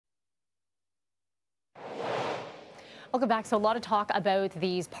Welcome back. So a lot of talk about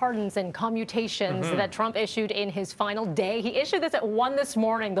these pardons and commutations that Trump issued in his final day. He issued this at 1 this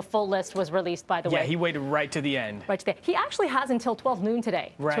morning. The full list was released, by the way. Yeah, he waited right to the end. Right to the, he actually has until 12 noon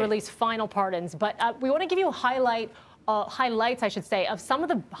today to release final pardons. But we want to give you a highlights, I should say, of some of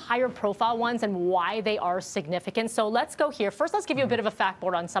the higher profile ones and why they are significant. So let's go here. First, let's give you a bit of a fact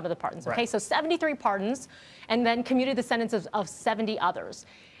board on some of the pardons. Okay, so 73 pardons and then commuted the sentences of 70 others.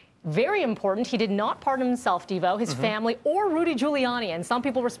 Very important, he did not pardon himself, Devo, his family, or Rudy Giuliani. And some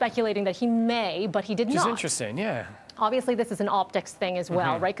people were speculating that he may, but he did not. Which is interesting, yeah. Obviously, this is an optics thing as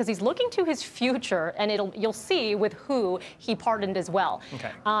well, right? Because he's looking to his future, and you'll see with who he pardoned as well.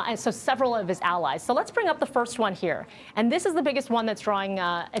 Okay. And so several of his allies. So let's bring up the first one here. And this is the biggest one that's drawing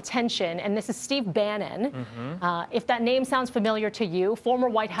attention, and this is Steve Bannon. If that name sounds familiar to you, former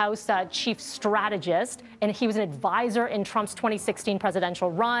White House chief strategist, and he was an advisor in Trump's 2016 presidential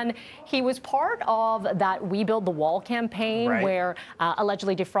run. He was part of that We Build the Wall campaign, where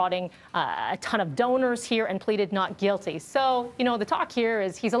allegedly defrauding a ton of donors here and pleaded not guilty. So, you know, the talk here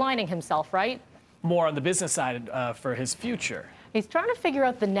is he's aligning himself, right? More on the business side for his future. He's trying to figure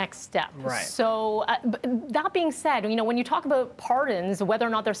out the next step. Right. So that being said, you know, when you talk about pardons, whether or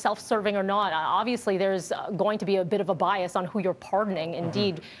not they're self-serving or not, obviously there's going to be a bit of a bias on who you're pardoning,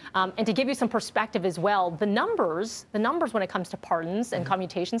 indeed. And to give you some perspective as well, the numbers when it comes to pardons and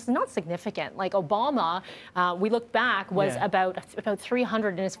commutations is not significant. Like Obama, we looked back, was about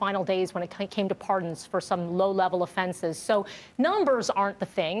 300 in his final days when it came to pardons for some low-level offenses. So numbers aren't the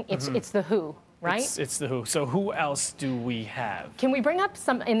thing; it's the who. Right? It's the who. So who else do we have? Can we bring up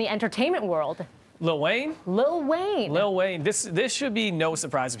some in the entertainment world? Lil Wayne? Lil Wayne. Lil Wayne. This should be no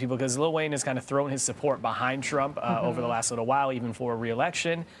surprise to people because Lil Wayne has kind of thrown his support behind Trump over the last little while, even for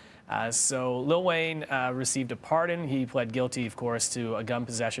re-election. So Lil Wayne received a pardon. He pled guilty, of course, to a gun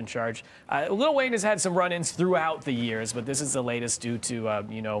possession charge. Lil Wayne has had some run-ins throughout the years, but this is the latest due to,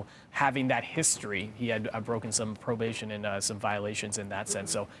 you know, having that history. He had broken some probation and some violations in that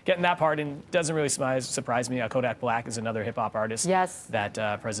sense. So getting that pardon doesn't really surprise me. Kodak Black is another hip-hop artist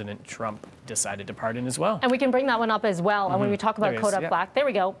that President Trump decided to pardon as well. And we can bring that one up as well. And when we talk about Kodak Black, there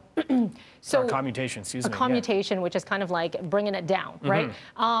we go. So commutation, excuse me. A commutation, which is kind of like bringing it down, right?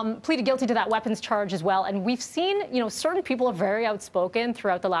 Pleaded guilty to that weapons charge as well. And we've seen, you know, certain people are very outspoken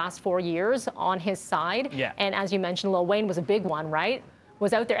throughout the last 4 years on his side. And as you mentioned, Lil Wayne was a big one, right?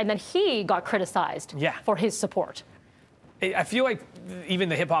 Was out there, and then he got criticized for his support. I feel like even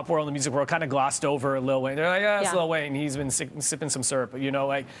the hip-hop world and the music world kind of glossed over Lil Wayne. They're like, yeah, it's Lil Wayne. He's been sipping some syrup. You know,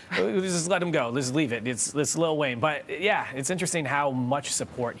 like, just let him go. Let's leave it. It's Lil Wayne. But, yeah, it's interesting how much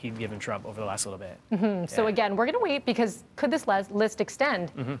support he'd given Trump over the last little bit. So, again, we're going to wait because could this list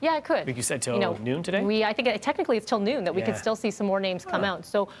extend? Yeah, it could. I think you said till noon today? I think technically it's till noon that we could still see some more names come out.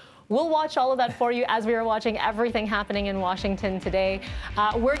 So we'll watch all of that for you as we are watching everything happening in Washington today.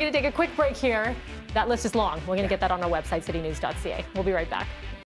 We're going to take a quick break here. That list is long. We're going to get that on our website, citynews.ca. We'll be right back.